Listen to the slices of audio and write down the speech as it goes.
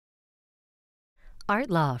Art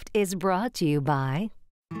Loft is brought to you by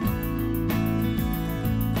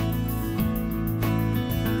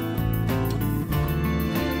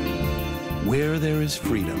Where there is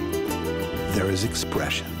freedom, there is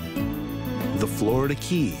expression. The Florida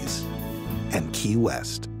Keys and Key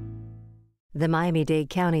West. the Miami-Dade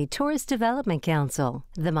County Tourist Development Council,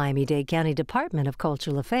 the Miami-Dade County Department of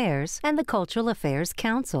Cultural Affairs, and the Cultural Affairs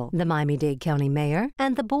Council, the Miami-Dade County Mayor,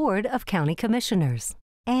 and the Board of County Commissioners,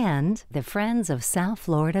 and the Friends of South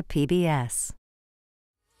Florida PBS.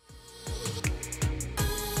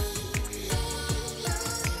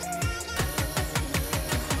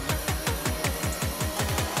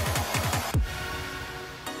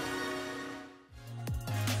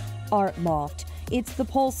 Art Loft. It's the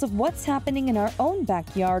pulse of what's happening in our own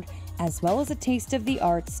backyard, as well as a taste of the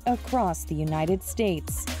arts across the United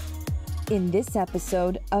States. In this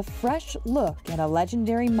episode, a fresh look at a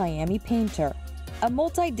legendary Miami painter. A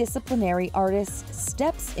multidisciplinary artist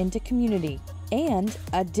steps into community, and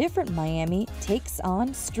a different Miami takes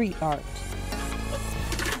on street art.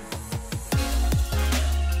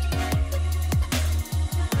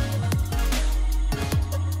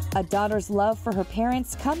 A daughter's love for her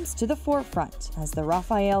parents comes to the forefront as the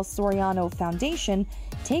Rafael Soriano Foundation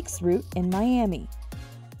takes root in Miami.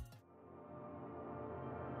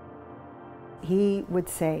 He would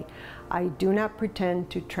say, "I do not pretend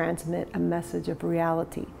to transmit a message of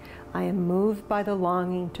reality. I am moved by the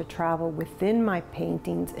longing to travel within my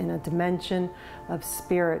paintings in a dimension of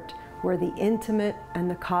spirit where the intimate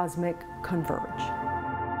and the cosmic converge."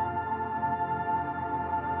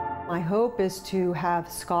 My hope is to have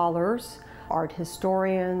scholars, art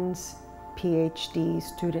historians, PhD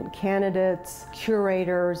student candidates,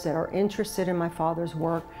 curators that are interested in my father's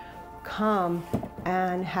work come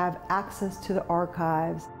and have access to the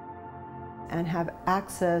archives and have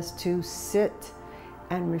access to sit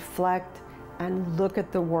and reflect and look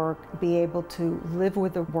at the work, be able to live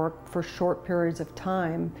with the work for short periods of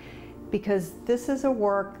time, because this is a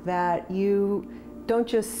work that you don't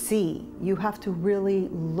just see, you have to really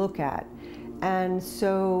look at. And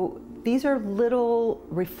so these are little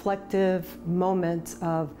reflective moments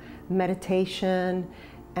of meditation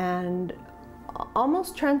and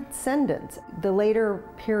almost transcendence. The later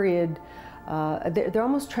period, they're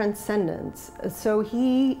almost transcendence. So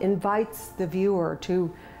he invites the viewer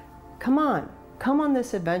to come on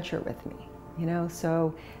this adventure with me, you know?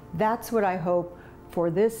 So that's what I hope for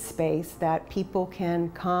this space, that people can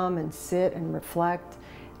come and sit and reflect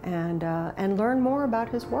and learn more about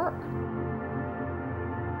his work.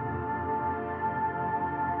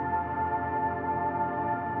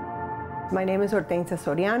 My name is Rafael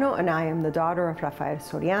Soriano, and I am the daughter of Rafael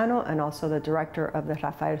Soriano and also the director of the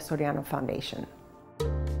Rafael Soriano Foundation.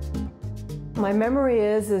 My memory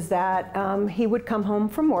is that he would come home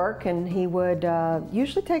from work and he would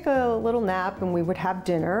usually take a little nap and we would have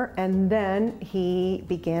dinner, and then he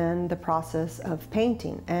began the process of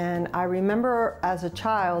painting. And I remember as a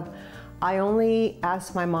child, I only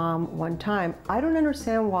asked my mom one time, "I don't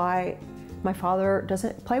understand why my father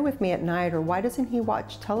doesn't play with me at night, or why doesn't he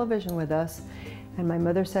watch television with us?" And my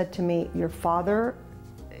mother said to me, "Your father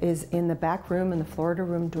is in the back room, in the Florida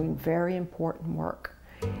room, doing very important work."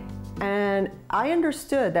 And I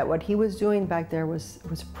understood that what he was doing back there was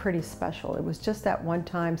pretty special. It was just that one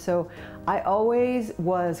time. So I always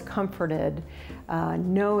was comforted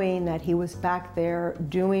knowing that he was back there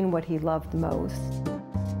doing what he loved most.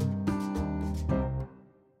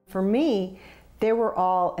 For me, they were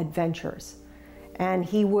all adventures. And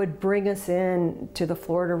he would bring us in to the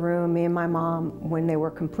Florida room, me and my mom, when they were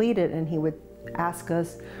completed, and he would ask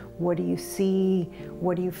us, "What do you see?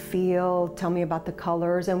 What do you feel? Tell me about the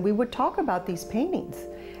colors." And we would talk about these paintings.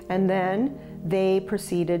 And then they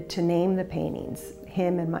proceeded to name the paintings.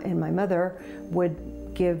 Him and my mother would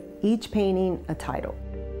give each painting a title.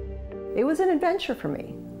 It was an adventure for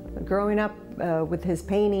me, growing up with his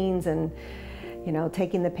paintings and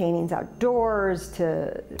taking the paintings outdoors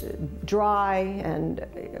to dry. And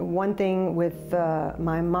one thing with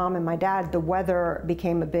my mom and my dad, the weather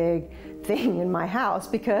became a big thing in my house,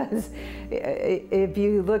 because if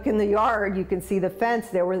you look in the yard, you can see the fence.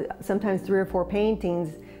 There were sometimes 3 or 4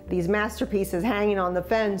 paintings, these masterpieces hanging on the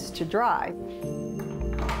fence to dry.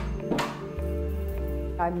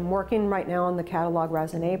 I'm working right now on the Catalog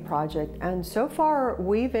Raisonné project, and so far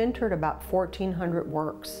we've entered about 1,400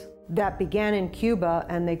 works that began in Cuba,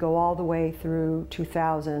 and they go all the way through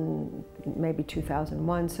 2000, maybe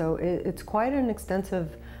 2001. So it's quite an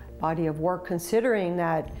extensive body of work, considering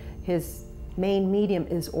that his main medium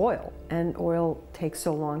is oil, and oil takes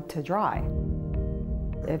so long to dry.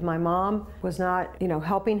 If my mom was not,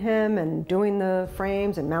 helping him and doing the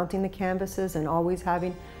frames and mounting the canvases and always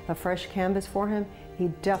having a fresh canvas for him, he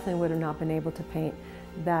definitely would have not been able to paint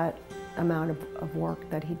that amount of work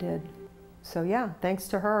that he did. So yeah, thanks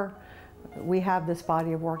to her, we have this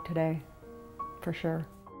body of work today, for sure.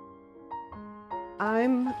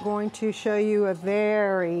 I'm going to show you a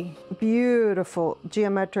very beautiful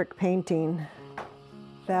geometric painting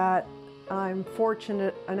that I'm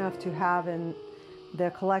fortunate enough to have in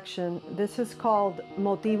the collection. This is called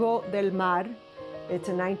Motivo del Mar. It's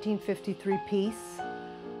a 1953 piece.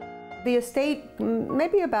 The estate,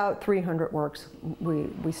 maybe about 300 works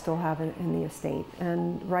we still have in the estate.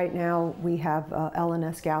 And right now we have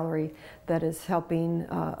L&S Gallery that is helping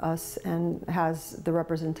us and has the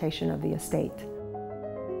representation of the estate.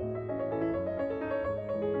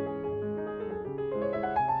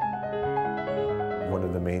 One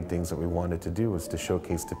of the main things that we wanted to do was to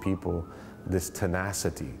showcase to people this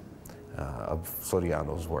tenacity of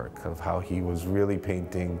Soriano's work, of how he was really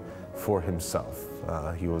painting for himself.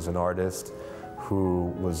 He was an artist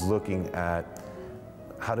who was looking at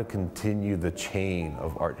how to continue the chain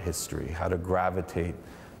of art history, how to gravitate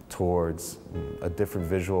towards a different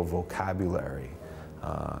visual vocabulary,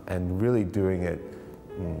 and really doing it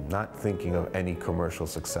not thinking of any commercial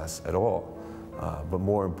success at all, but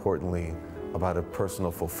more importantly, about a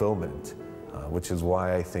personal fulfillment, which is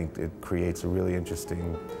why I think it creates a really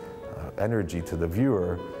interesting energy to the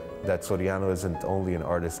viewer, that Soriano isn't only an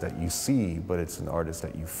artist that you see, but it's an artist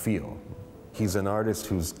that you feel. He's an artist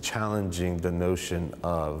who's challenging the notion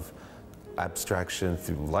of abstraction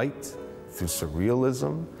through light, through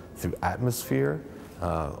surrealism, through atmosphere,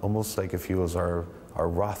 almost like if he was our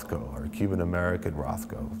Rothko, our Cuban-American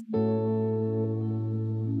Rothko.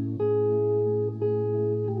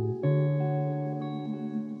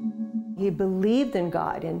 He believed in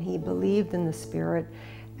God and he believed in the Spirit,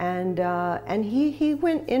 and he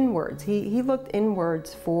went inwards. He looked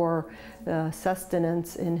inwards for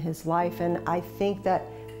sustenance in his life, and I think that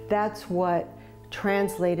that's what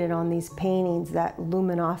translated on these paintings, that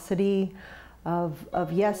luminosity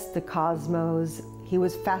of yes, the cosmos. He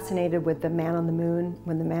was fascinated with the man on the moon,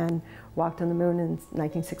 when the man walked on the moon in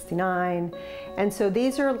 1969. And so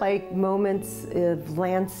these are like moments of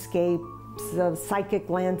landscape, of psychic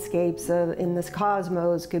landscapes in this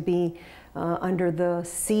cosmos. Could be under the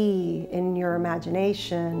sea in your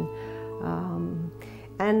imagination.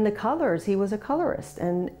 And the colors, he was a colorist,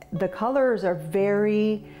 and the colors are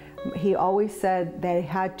very, he always said that it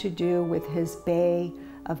had to do with his Bay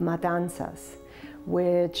of Matanzas,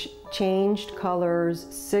 which changed colors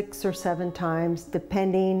 6 or 7 times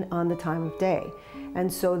depending on the time of day.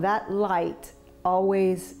 And so that light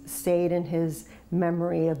always stayed in his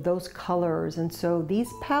memory of those colors. And so these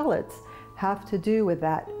palettes have to do with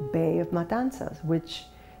that Bay of Matanzas, which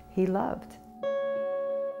he loved.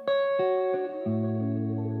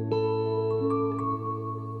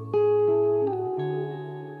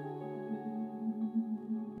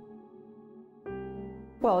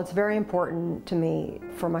 Well, it's very important to me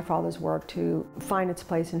for my father's work to find its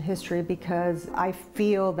place in history, because I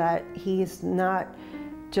feel that he's not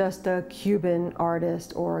just a Cuban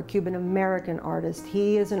artist or a Cuban-American artist.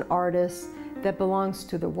 He is an artist that belongs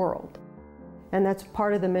to the world. And that's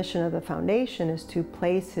part of the mission of the foundation, is to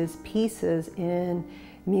place his pieces in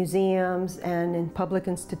museums and in public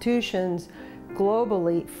institutions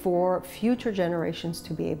globally for future generations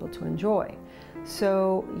to be able to enjoy.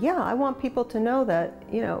 So yeah, I want people to know that,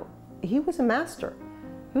 he was a master.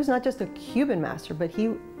 He was not just a Cuban master, but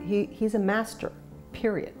he's a master,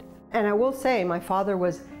 period. And I will say, my father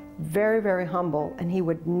was very, very humble, and he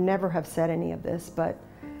would never have said any of this, but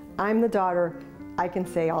I'm the daughter, I can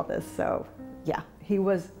say all this, so yeah, he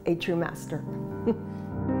was a true master.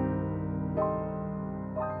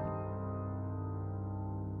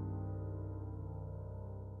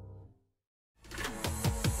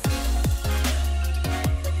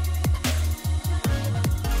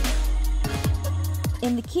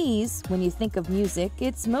 In the Keys, when you think of music,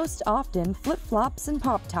 it's most often flip-flops and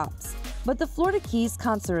pop-tops. But the Florida Keys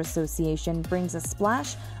Concert Association brings a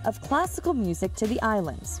splash of classical music to the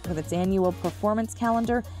islands with its annual performance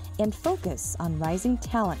calendar and focus on rising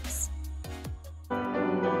talents.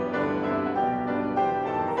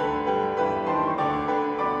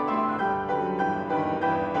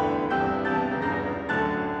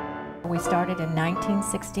 We started in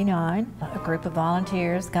 1969. A group of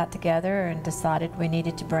volunteers got together and decided we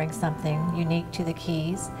needed to bring something unique to the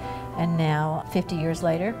Keys. And now, 50 years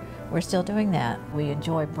later, we're still doing that. We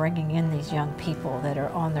enjoy bringing in these young people that are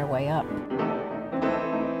on their way up.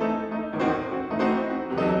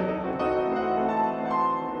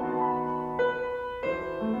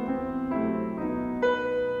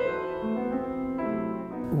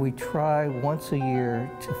 We try once a year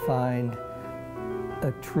to find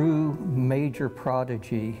a true major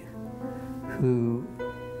prodigy who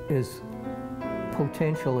is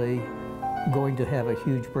potentially going to have a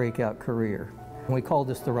huge breakout career. We call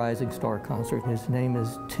this the Rising Star Concert. His name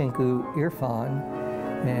is Tinku Irfan,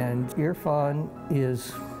 and Irfan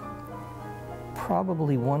is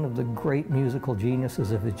probably one of the great musical geniuses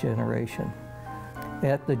of his generation.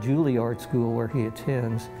 At the Juilliard School where he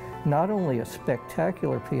attends, not only a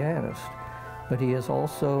spectacular pianist, but he is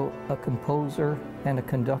also a composer and a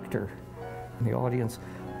conductor. And the audience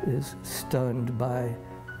is stunned by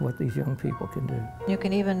what these young people can do. You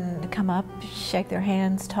can even come up, shake their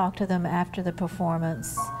hands, talk to them after the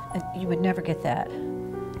performance. You would never get that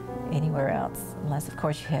anywhere else, unless of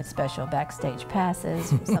course you had special backstage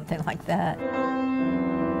passes or something like that.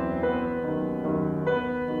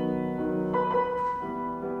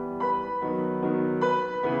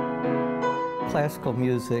 Classical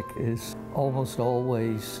music is almost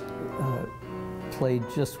always played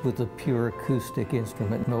just with a pure acoustic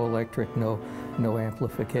instrument, no electric, no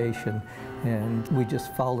amplification, and we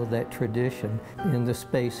just follow that tradition. In the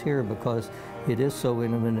space here, because it is so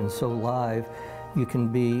intimate and so live, you can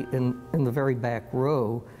be in the very back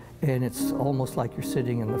row, and it's almost like you're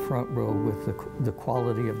sitting in the front row with the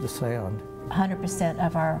quality of the sound. 100%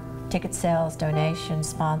 of our ticket sales,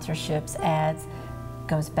 donations, sponsorships, ads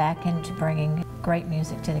goes back into bringing great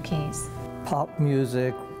music to the Keys. Pop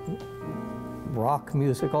music, rock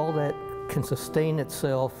music, all that can sustain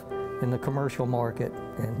itself in the commercial market,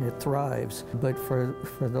 and it thrives. But for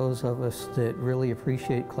those of us that really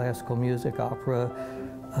appreciate classical music, opera,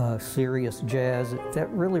 serious jazz, that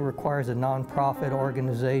really requires a nonprofit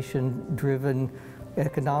organization driven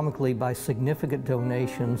economically by significant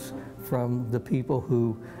donations from the people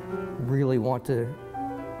who really want to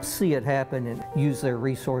see it happen and use their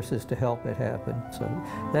resources to help it happen. So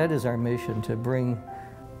that is our mission, to bring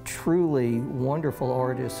truly wonderful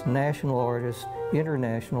artists, national artists,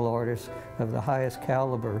 international artists of the highest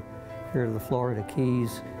caliber here to the Florida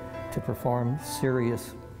Keys to perform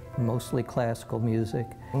serious, mostly classical music.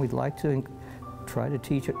 And we'd like to try to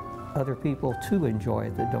teach other people to enjoy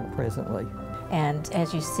it that don't presently. And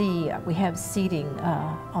as you see, we have seating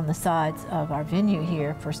on the sides of our venue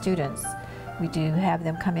here for students. We do have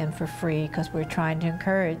them come in for free because we're trying to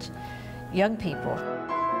encourage young people.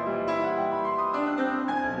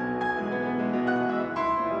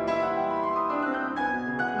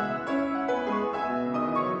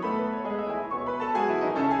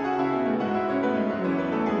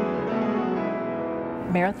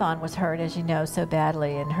 Marathon was hurt, as you know, so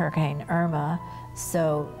badly in Hurricane Irma,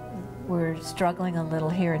 so we're struggling a little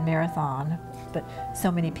here in Marathon, but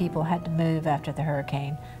so many people had to move after the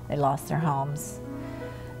hurricane. They lost their homes.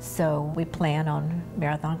 So we plan on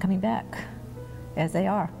Marathon coming back, as they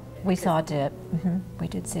are. We saw a dip. We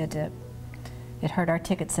did see a dip. It hurt our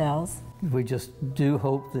ticket sales. We just do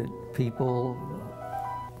hope that people,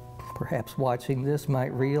 perhaps watching this,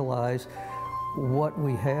 might realize what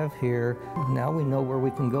we have here. Now we know where we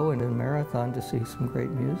can go in a Marathon to see some great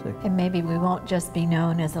music. And maybe we won't just be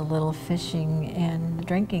known as a little fishing and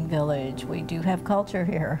drinking village. We do have culture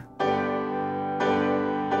here.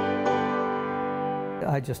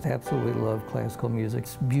 I just absolutely love classical music.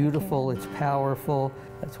 It's beautiful, it's powerful.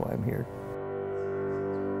 That's why I'm here.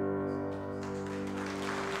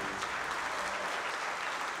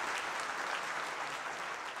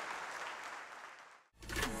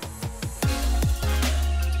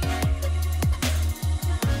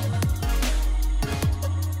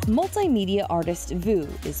 Multimedia artist Vu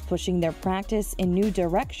is pushing their practice in new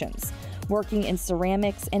directions, working in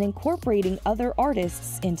ceramics and incorporating other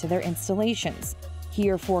artists into their installations.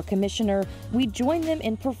 Here for Commissioner, we join them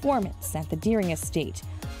in performance at the Deering Estate,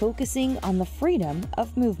 focusing on the freedom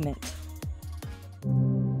of movement.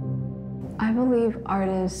 I believe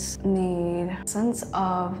artists need a sense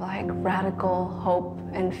of radical hope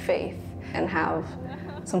and faith, and have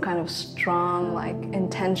some kind of strong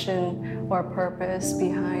intention or purpose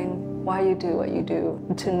behind why you do what you do,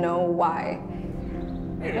 to know why.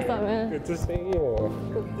 What's up, man? Good to see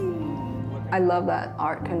you. I love that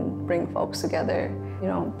art can bring folks together,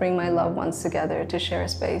 bring my loved ones together to share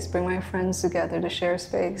space, bring my friends together to share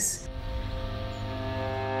space.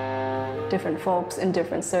 Different folks in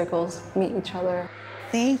different circles meet each other.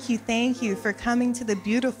 Thank you for coming to the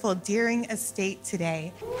beautiful Deering Estate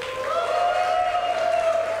today.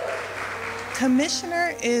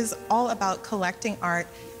 Commissioner is all about collecting art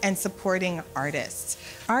and supporting artists.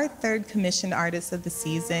 Our third commissioned artist of the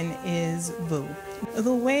season is Vu.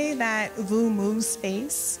 The way that Vu moves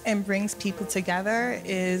space and brings people together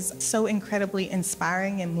is so incredibly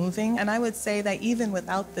inspiring and moving. And I would say that even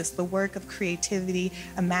without this, the work of creativity,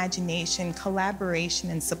 imagination,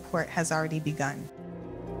 collaboration, and support has already begun.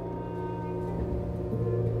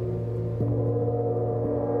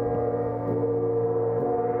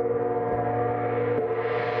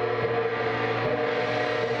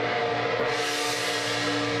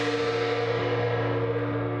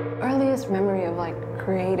 Earliest memory of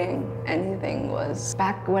creating anything was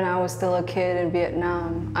back when I was still a kid in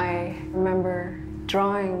Vietnam. I remember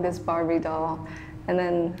drawing this Barbie doll and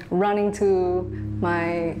then running to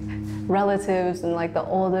my relatives and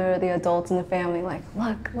the adults in the family,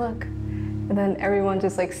 look. And then everyone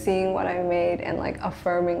just seeing what I made and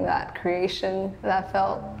affirming that creation. That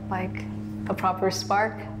felt like a proper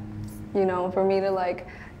spark, for me to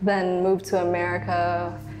then move to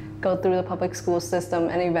America, go through the public school system,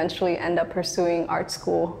 and eventually end up pursuing art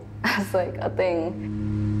school as a thing.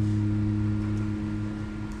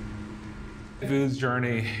 Vu's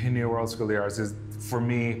journey in New World School of the Arts is, for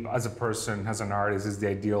me, as a person, as an artist, is the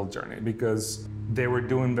ideal journey because they were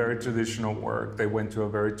doing very traditional work. They went to a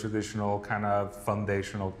very traditional kind of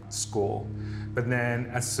foundational school. But then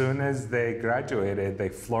as soon as they graduated, they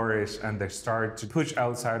flourished and they started to push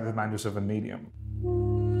outside the boundaries of a medium.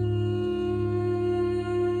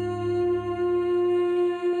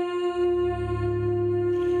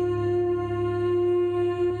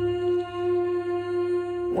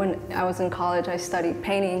 When I was in college, I studied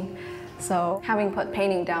painting. So having put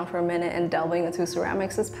painting down for a minute and delving into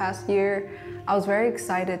ceramics this past year, I was very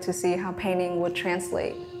excited to see how painting would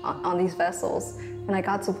translate on these vessels. And I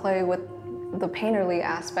got to play with the painterly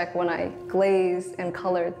aspect when I glazed and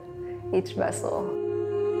colored each vessel.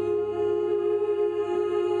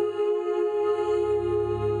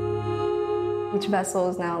 Each vessel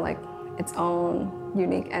is now its own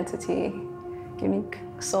unique entity, unique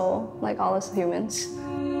soul, like all us humans.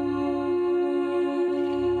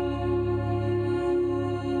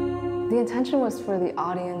 The intention was for the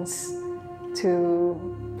audience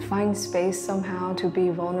to find space somehow to be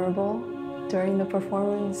vulnerable during the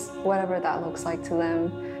performance, whatever that looks like to them,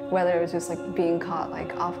 whether it was just being caught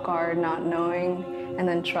off guard, not knowing, and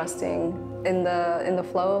then trusting in the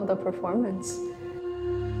flow of the performance.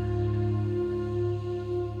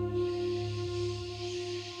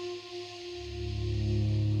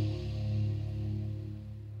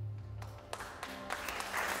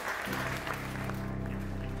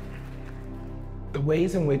 The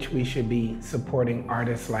ways in which we should be supporting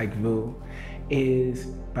artists like Vu is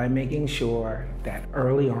by making sure that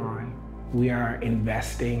early on we are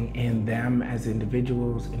investing in them as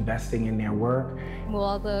individuals, investing in their work. Will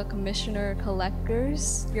all the commissioner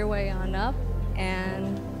collectors your way on up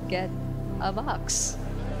and get a box?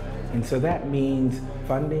 And so that means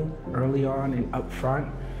funding early on and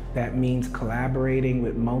upfront. That means collaborating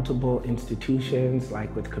with multiple institutions,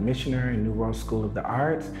 like with Commissioner and New World School of the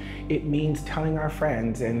Arts. It means telling our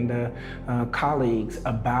friends and colleagues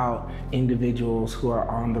about individuals who are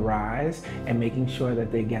on the rise and making sure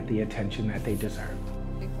that they get the attention that they deserve.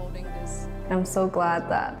 I'm so glad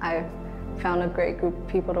that I found a great group of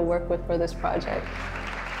people to work with for this project.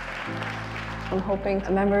 I'm hoping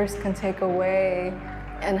members can take away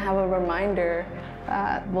and have a reminder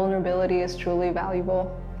that vulnerability is truly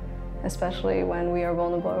valuable, especially when we are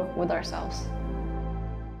vulnerable with ourselves.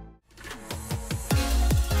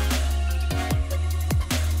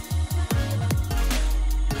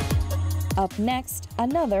 Up next,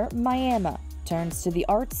 another Miami turns to the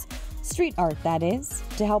arts, street art that is,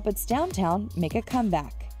 to help its downtown make a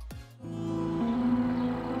comeback.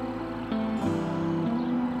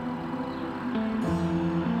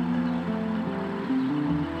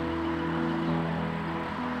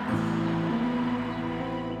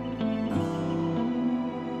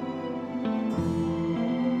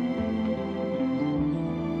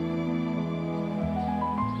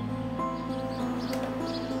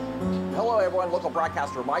 Local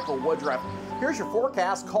broadcaster Michael Woodruff. Here's your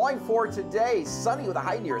forecast calling for today. Sunny with a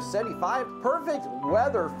high near 75. Perfect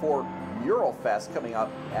weather for Mural Fest coming up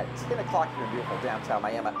at 10 o'clock here in beautiful downtown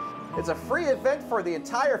Miami. It's a free event for the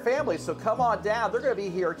entire family, so come on down. They're going to be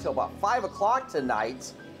here till about 5 o'clock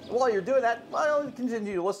tonight. While you're doing that, well,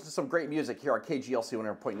 continue to listen to some great music here on KGLC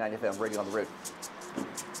 100.9 FM Radio on the Road.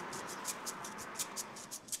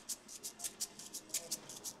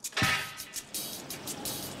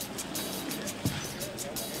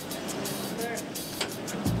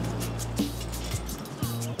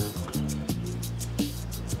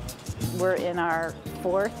 We're in our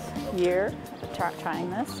 4th year of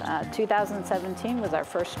trying this. 2017 was our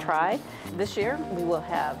first try. This year we will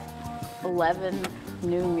have 11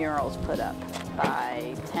 new murals put up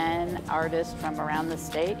by 10 artists from around the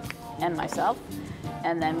state and myself,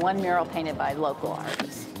 and then 1 mural painted by local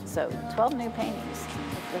artists. So 12 new paintings.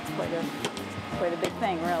 That's quite a big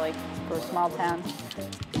thing, really, for a small town.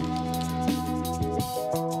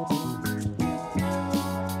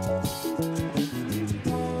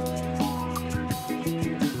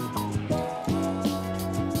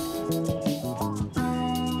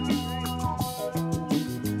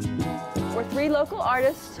 We're 3 local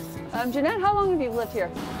artists. Jeanette, how long have you lived here?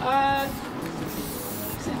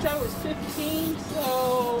 Since I was 15,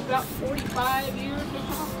 so about 45 years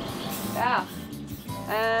or so. Yeah.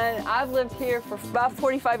 And I've lived here for about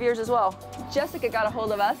 45 years as well. Jessica got a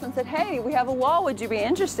hold of us and said, hey, we have a wall, would you be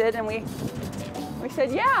interested? And we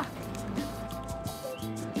said, yeah.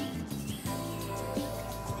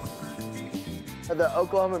 The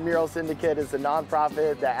Oklahoma Mural Syndicate is a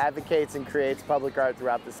nonprofit that advocates and creates public art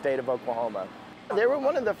throughout the state of Oklahoma. They were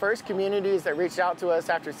one of the first communities that reached out to us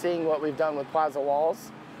after seeing what we've done with Plaza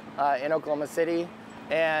Walls in Oklahoma City.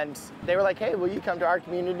 And they were like, hey, will you come to our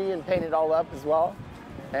community and paint it all up as well?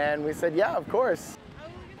 And we said, yeah, of course.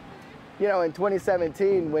 You know, in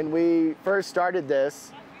 2017, when we first started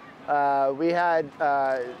this, we had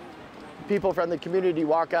people from the community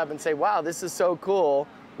walk up and say, wow, this is so cool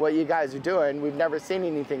what you guys are doing. We've never seen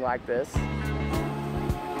anything like this.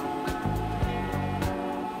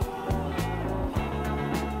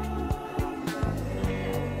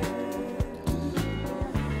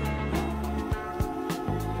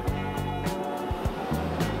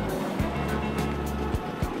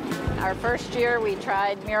 Our first year we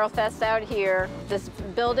tried Mural Fest out here. This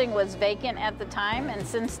building was vacant at the time, and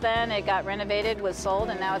since then it got renovated, was sold,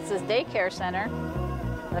 and now it's this daycare center.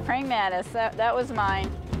 The praying mantis, that was mine.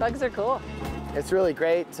 Bugs are cool. It's really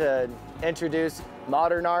great to introduce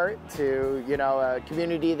modern art to, you know, a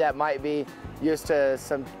community that might be used to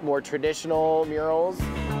some more traditional murals.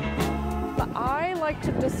 I like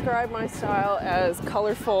to describe my style as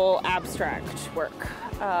colorful, abstract work.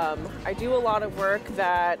 I do a lot of work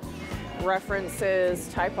that references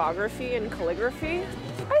typography and calligraphy.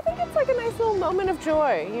 I think it's like a nice little moment of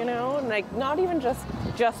joy, you know, and like not even just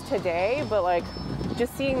today, but like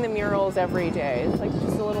just seeing the murals every day. It's like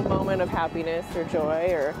just a little moment of happiness or joy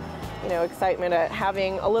or, you know, excitement at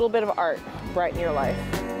having a little bit of art brighten your life.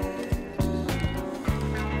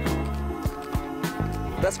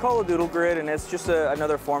 That's called a doodle grid, and it's just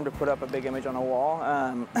another form to put up a big image on a wall.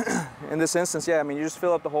 In this instance, yeah, I mean, you just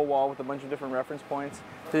fill up the whole wall with a bunch of different reference points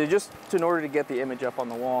in order to get the image up on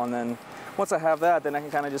the wall. And then once I have that, then I can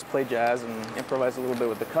kind of just play jazz and improvise a little bit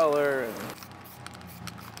with the color.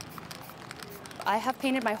 I have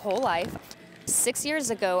painted my whole life. 6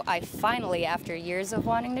 years ago, I finally, after years of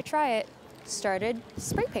wanting to try it, started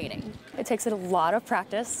spray painting. It takes a lot of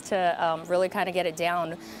practice to really kind of get it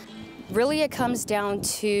down. Really, it comes down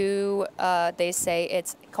to, they say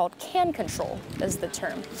it's called can control is the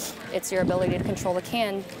term. It's your ability to control the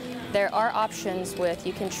can. There are options with,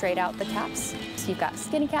 you can trade out the caps. So you've got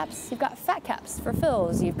skinny caps, you've got fat caps for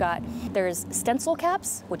fills, there's stencil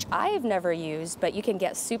caps, which I've never used, but you can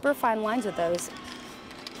get super fine lines with those.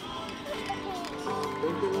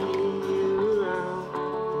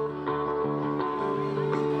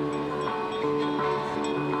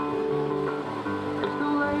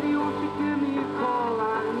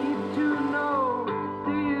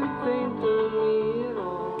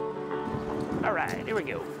 All right, here we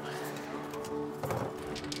go.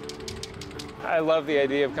 I love the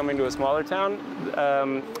idea of coming to a smaller town.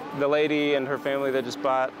 The lady and her family that just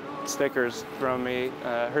bought stickers from me,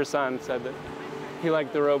 her son said that he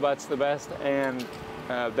liked the robots the best and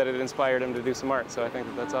that it inspired him to do some art. So I think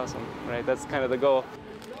that that's awesome, right? That's kind of the goal.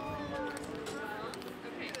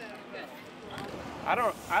 I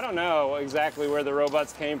don't know exactly where the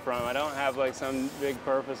robots came from. I don't have like some big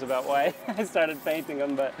purpose about why I started painting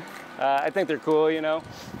them, but I think they're cool, you know.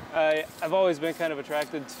 I've always been kind of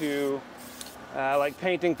attracted to like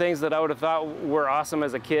painting things that I would have thought were awesome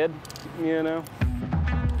as a kid, you know.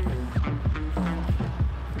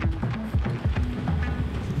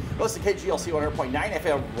 Listen to KGLC 100.9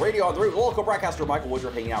 FM radio on the roof. Local broadcaster Michael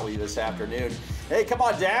Woodruff hanging out with you this afternoon. Hey, come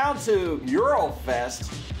on down to Mural Fest.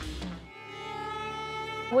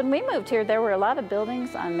 When we moved here, there were a lot of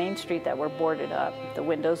buildings on Main Street that were boarded up. The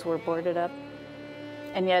windows were boarded up,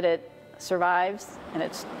 and yet it survives, and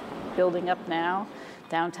it's building up now.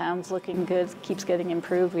 Downtown's looking good, keeps getting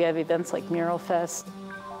improved. We have events like Mural Fest.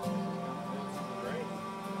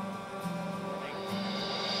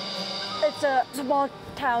 It's just a small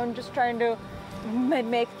town just trying to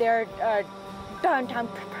make their downtown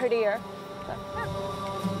prettier. So, yeah.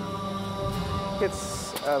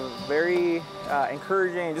 It's a very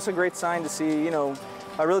encouraging, just a great sign to see, you know,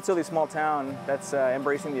 a relatively small town that's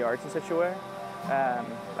embracing the arts in such a way.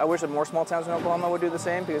 I wish that more small towns in Oklahoma would do the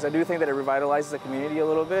same, because I do think that it revitalizes the community a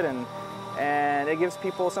little bit, and it gives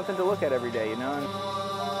people something to look at every day, you know.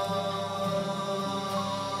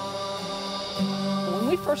 When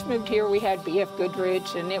we first moved here, we had B.F.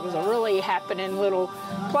 Goodrich, and it was a really happening little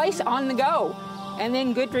place on the go. And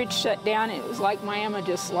then Goodrich shut down, and it was like Miami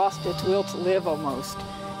just lost its will to live almost.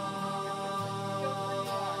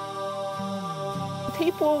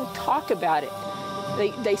 People talk about it.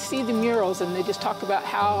 They see the murals, and they just talk about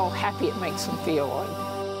how happy it makes them feel.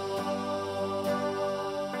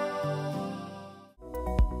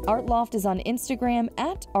 Art Loft is on Instagram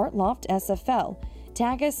at ArtLoftSFL.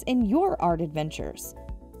 Tag us in your art adventures.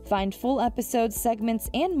 Find full episodes, segments,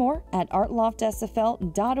 and more at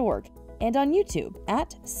artloftsfl.org and on YouTube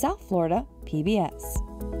at South Florida PBS.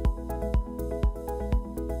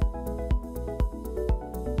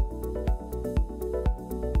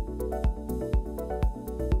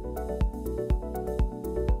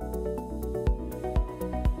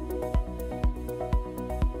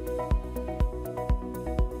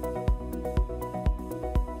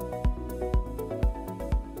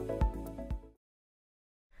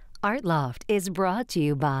 Art Loft is brought to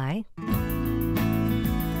you by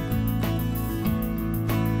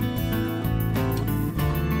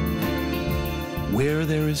Where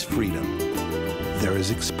there is freedom, there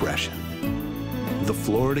is expression. The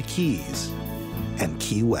Florida Keys and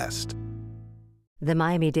Key West. the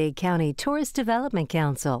Miami-Dade County Tourist Development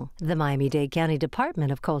Council, the Miami-Dade County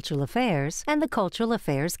Department of Cultural Affairs, and the Cultural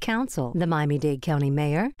Affairs Council, the Miami-Dade County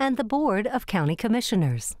Mayor, and the Board of County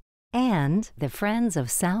Commissioners, and the Friends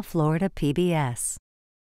of South Florida PBS.